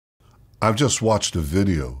I've just watched a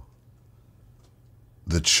video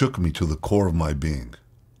that shook me to the core of my being.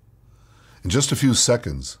 In just a few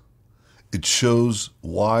seconds, it shows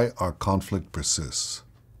why our conflict persists.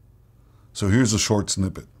 So here's a short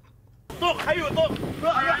snippet. A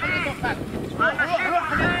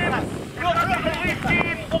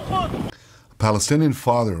Palestinian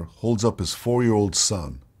father holds up his 4-year-old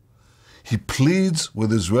son. He pleads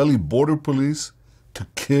with Israeli border police to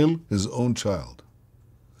kill his own child.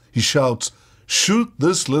 He shouts, "Shoot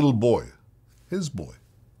this little boy," his boy.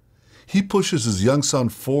 He pushes his young son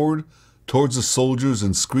forward towards the soldiers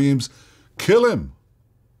and screams, "Kill him!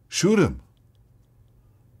 Shoot him!"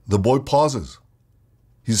 The boy pauses.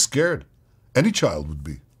 He's scared. Any child would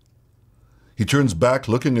be. He turns back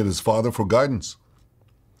looking at his father for guidance.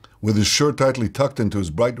 With his shirt tightly tucked into his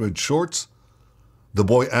bright red shorts, the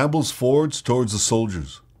boy ambles forwards towards the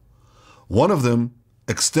soldiers. One of them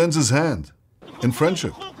extends his hand in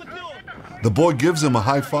friendship. The boy gives him a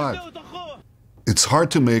high five. It's hard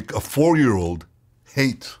to make a 4-year-old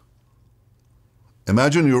hate.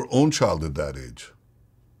 Imagine your own child at that age.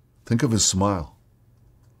 Think of his smile.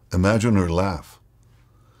 Imagine her laugh.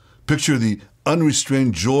 Picture the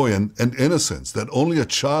unrestrained joy and innocence that only a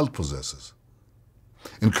child possesses.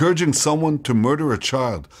 Encouraging someone to murder a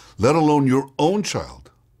child, let alone your own child,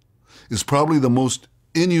 is probably the most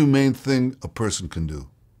inhumane thing a person can do.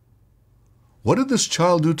 What did this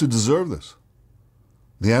child do to deserve this?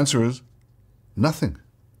 The answer is nothing.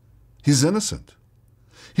 He's innocent.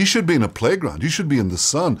 He should be in a playground. He should be in the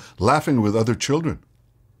sun, laughing with other children.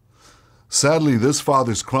 Sadly, this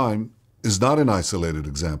father's crime is not an isolated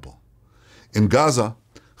example. In Gaza,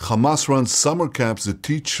 Hamas runs summer camps that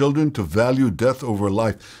teach children to value death over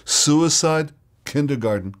life, suicide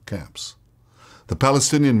kindergarten camps. The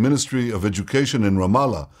Palestinian Ministry of Education in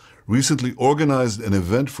Ramallah recently organized an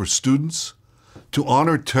event for students to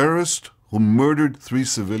honor terrorists who murdered 3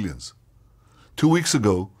 civilians. 2 weeks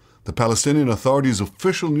ago, the Palestinian Authority's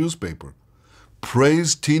official newspaper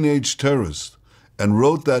praised teenage terrorists and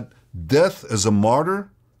wrote that death as a martyr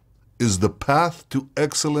is the path to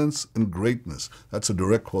excellence and greatness. That's a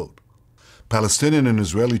direct quote. Palestinian and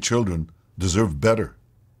Israeli children deserve better.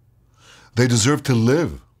 They deserve to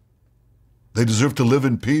live. They deserve to live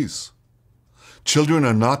in peace. Children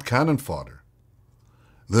are not cannon fodder.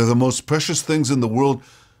 They're the most precious things in the world.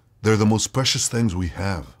 They're the most precious things we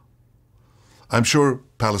have. I'm sure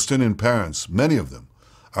Palestinian parents, many of them,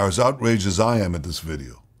 are as outraged as I am at this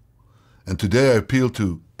video. And today I appeal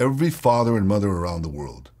to every father and mother around the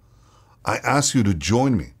world. I ask you to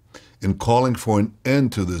join me in calling for an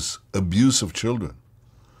end to this abuse of children.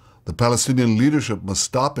 The Palestinian leadership must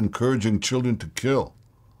stop encouraging children to kill.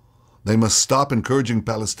 They must stop encouraging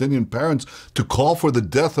Palestinian parents to call for the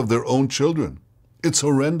death of their own children. It's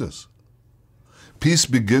horrendous. Peace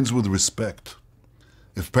begins with respect.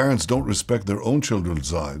 If parents don't respect their own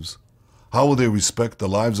children's lives, how will they respect the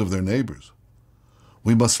lives of their neighbors?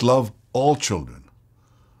 We must love all children.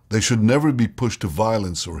 They should never be pushed to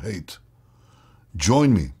violence or hate.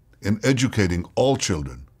 Join me in educating all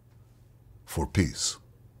children for peace.